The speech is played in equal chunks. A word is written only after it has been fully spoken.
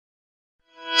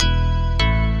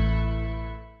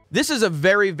This is a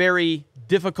very, very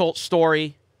difficult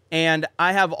story, and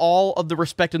I have all of the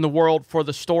respect in the world for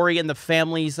the story and the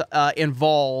families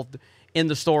involved in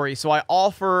the story. So I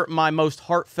offer my most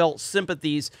heartfelt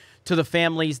sympathies to the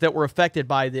families that were affected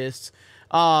by this.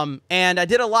 And I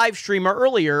did a live stream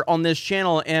earlier on this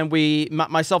channel, and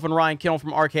myself and Ryan Kennel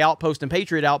from RK Outpost and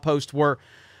Patriot Outpost were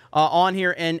on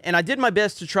here, and I did my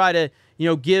best to try to,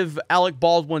 give Alec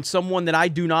Baldwin, someone that I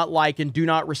do not like and do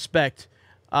not respect.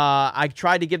 I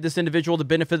tried to give this individual the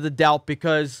benefit of the doubt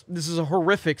because this is a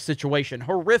horrific situation.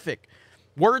 Horrific.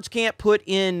 Words can't put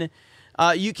in,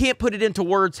 you can't put it into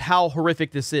words how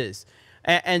horrific this is.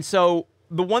 And so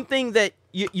the one thing that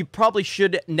you probably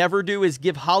should never do is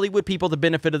give Hollywood people the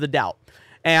benefit of the doubt.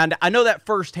 And I know that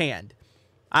firsthand.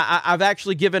 I've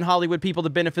actually given Hollywood people the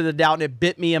benefit of the doubt, and it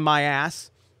bit me in my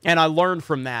ass. And I learned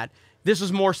from that. This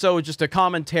is more so just a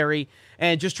commentary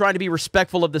and just trying to be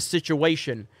respectful of the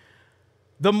situation.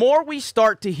 The more we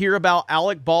start to hear about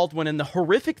Alec Baldwin and the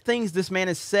horrific things this man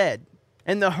has said,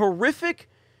 and the horrific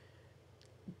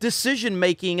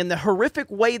decision-making and the horrific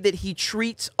way that he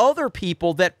treats other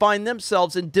people that find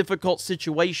themselves in difficult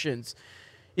situations,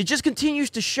 it just continues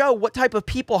to show what type of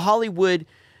people Hollywood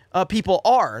people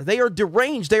are. They are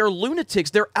deranged. They are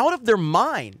lunatics. They're out of their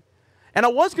mind. And I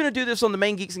was going to do this on the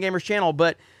main Geeks and Gamers channel,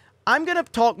 but I'm going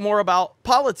to talk more about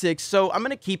politics, so I'm going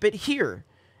to keep it here.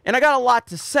 And I got a lot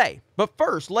to say. But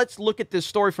first, let's look at this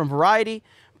story from Variety.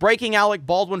 Breaking: Alec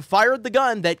Baldwin fired the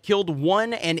gun that killed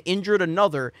one and injured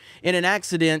another in an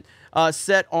accident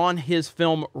set on his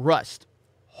film Rust.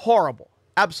 Horrible.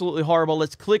 Absolutely horrible.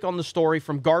 Let's click on the story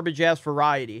from Garbage-Ass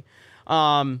Variety.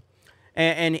 And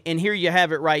here you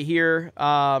have it right here.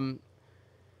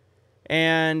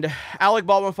 And Alec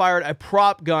Baldwin fired a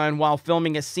prop gun while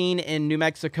filming a scene in New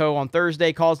Mexico on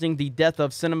Thursday, causing the death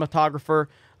of cinematographer,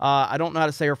 I don't know how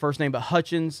to say her first name, but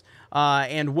Hutchins,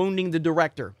 and wounding the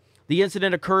director. The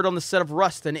incident occurred on the set of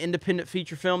Rust, an independent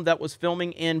feature film that was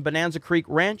filming in Bonanza Creek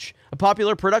Ranch, a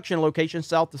popular production location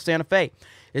south of Santa Fe.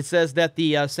 It says that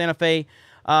the Santa Fe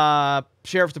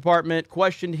Sheriff's Department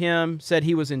questioned him, said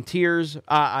he was in tears.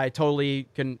 I totally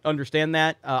can understand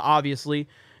that, obviously.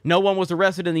 No one was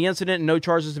arrested in the incident, and no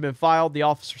charges have been filed, the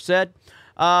officer said.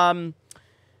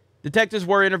 Detectives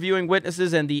were interviewing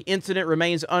witnesses, and the incident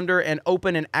remains under an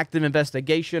open and active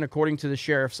investigation, according to the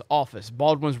sheriff's office.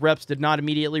 Baldwin's reps did not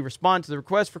immediately respond to the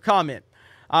request for comment.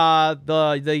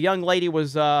 The young lady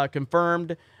was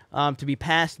confirmed to be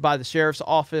passed by the sheriff's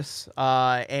office,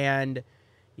 and,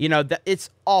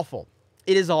 it's awful.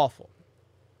 It is awful.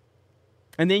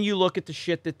 And then you look at the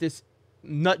shit that this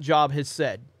nut job has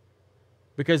said,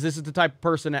 because this is the type of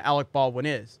person that Alec Baldwin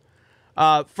is.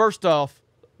 First off,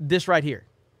 this right here.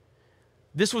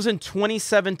 This was in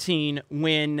 2017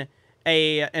 when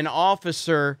an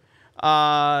officer,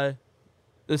 let's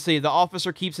see, the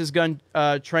officer keeps his gun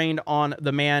trained on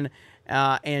the man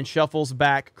and shuffles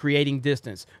back, creating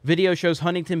distance. Video shows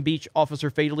Huntington Beach officer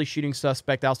fatally shooting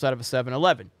suspect outside of a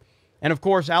 7-Eleven. And of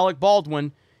course, Alec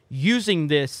Baldwin, using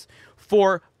this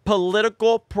for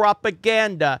political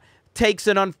propaganda, takes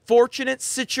an unfortunate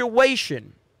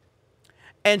situation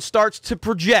and starts to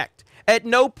project. At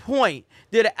no point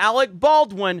did Alec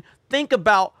Baldwin think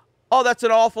about, oh, that's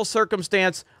an awful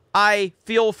circumstance, I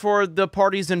feel for the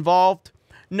parties involved.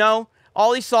 No,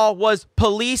 all he saw was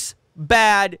police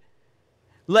bad.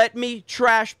 Let me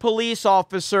trash police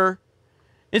officer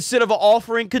instead of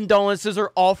offering condolences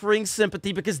or offering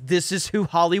sympathy, because this is who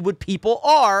Hollywood people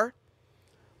are.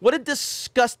 What a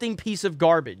disgusting piece of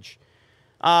garbage.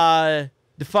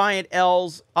 Defiant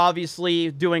L's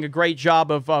obviously doing a great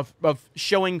job of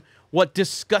showing what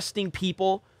disgusting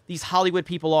people these Hollywood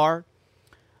people are.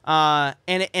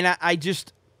 And I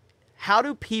just, how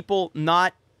do people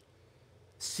not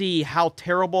see how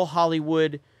terrible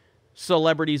Hollywood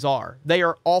celebrities are? They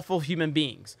are awful human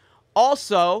beings.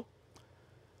 Also,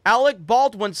 Alec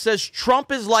Baldwin says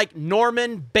Trump is like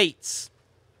Norman Bates.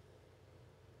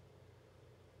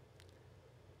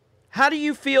 How do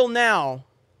you feel now,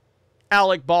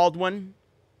 Alec Baldwin,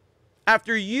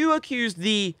 after you accused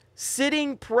the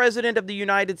sitting president of the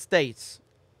United States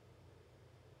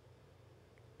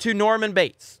to Norman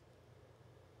Bates?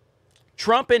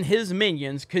 Trump and his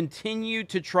minions continue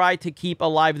to try to keep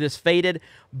alive this faded,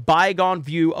 bygone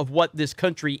view of what this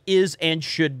country is and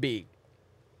should be.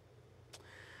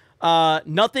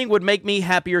 Nothing would make me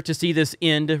happier to see this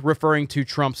end, referring to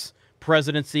Trump's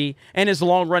presidency and his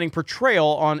long-running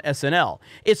portrayal on SNL.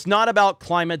 It's not about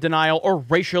climate denial or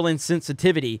racial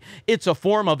insensitivity. It's a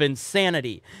form of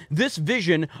insanity. This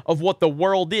vision of what the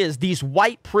world is, these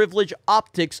white privilege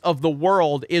optics of the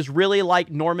world, is really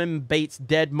like Norman Bates'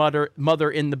 dead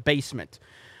mother in the basement.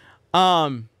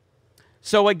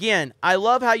 So again, I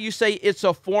love how you say it's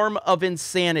a form of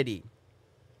insanity.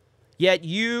 Yet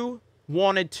you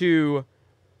wanted to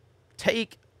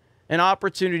take an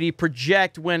opportunity,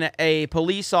 project when a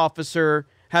police officer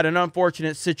had an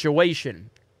unfortunate situation,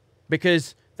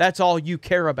 because that's all you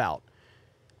care about.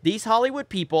 These Hollywood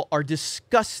people are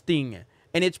disgusting,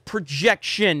 and it's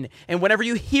projection. And whenever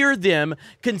you hear them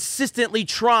consistently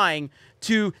trying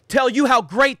to tell you how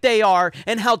great they are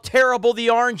and how terrible the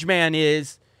Orange Man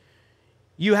is,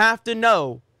 you have to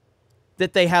know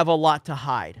that they have a lot to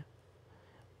hide.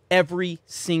 Every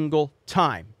single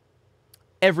time.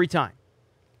 Every time.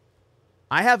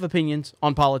 I have opinions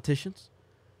on politicians.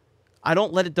 I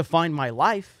don't let it define my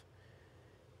life.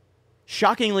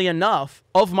 Shockingly enough,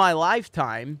 of my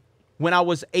lifetime, when I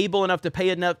was able enough to pay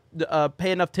enough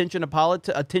attention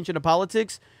to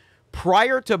politics,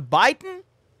 prior to Biden,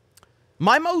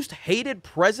 my most hated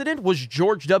president was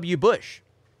George W. Bush.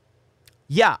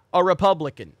 Yeah, a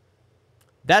Republican.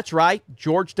 That's right,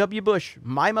 George W. Bush,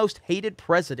 my most hated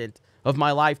president of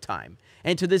my lifetime.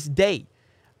 And to this day,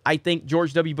 I think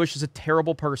George W. Bush is a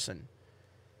terrible person.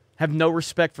 Have no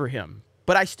respect for him.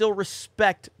 But I still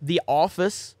respect the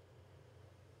office.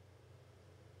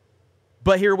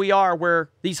 But here we are, where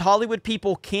these Hollywood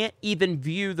people can't even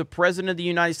view the President of the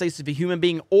United States as a human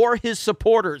being or his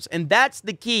supporters. And that's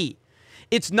the key.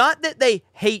 It's not that they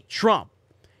hate Trump.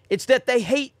 It's that they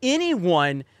hate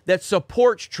anyone that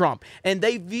supports Trump. And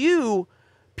they view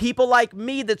people like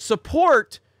me that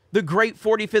support the great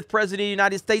 45th President of the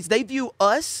United States, they view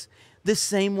us the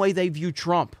same way they view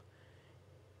Trump.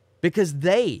 Because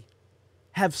they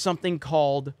have something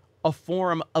called a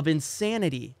form of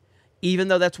insanity. Even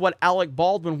though that's what Alec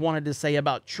Baldwin wanted to say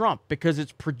about Trump, because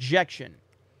it's projection.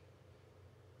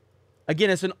 Again,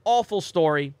 it's an awful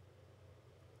story.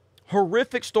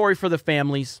 Horrific story for the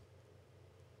families.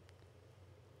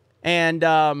 And,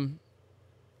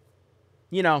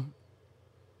 you know,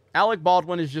 Alec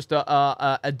Baldwin is just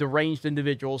a deranged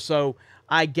individual. So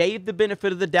I gave the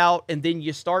benefit of the doubt, and then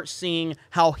you start seeing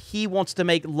how he wants to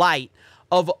make light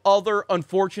of other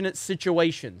unfortunate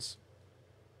situations.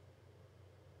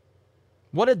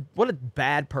 What a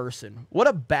bad person. What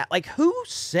a bad, like, who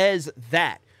says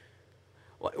that?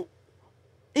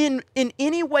 In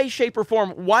any way, shape, or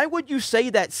form, why would you say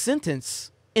that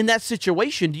sentence in that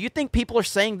situation? Do you think people are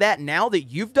saying that now that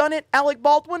you've done it, Alec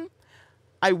Baldwin?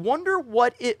 I wonder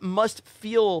what it must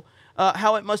feel,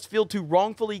 how it must feel to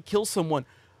wrongfully kill someone.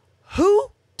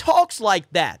 Who talks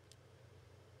like that?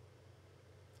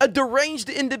 A deranged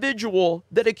individual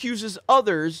that accuses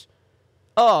others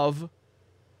of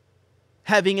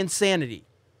having insanity.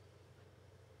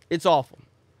 It's awful.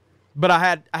 But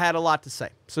I had a lot to say.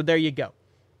 So there you go.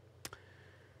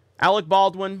 Alec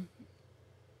Baldwin,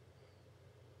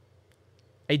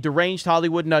 a deranged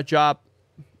Hollywood nutjob,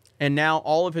 and now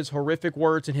all of his horrific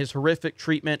words and his horrific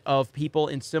treatment of people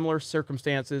in similar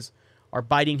circumstances are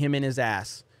biting him in his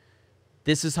ass.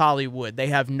 This is Hollywood. They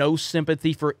have no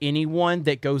sympathy for anyone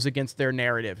that goes against their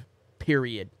narrative.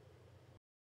 Period.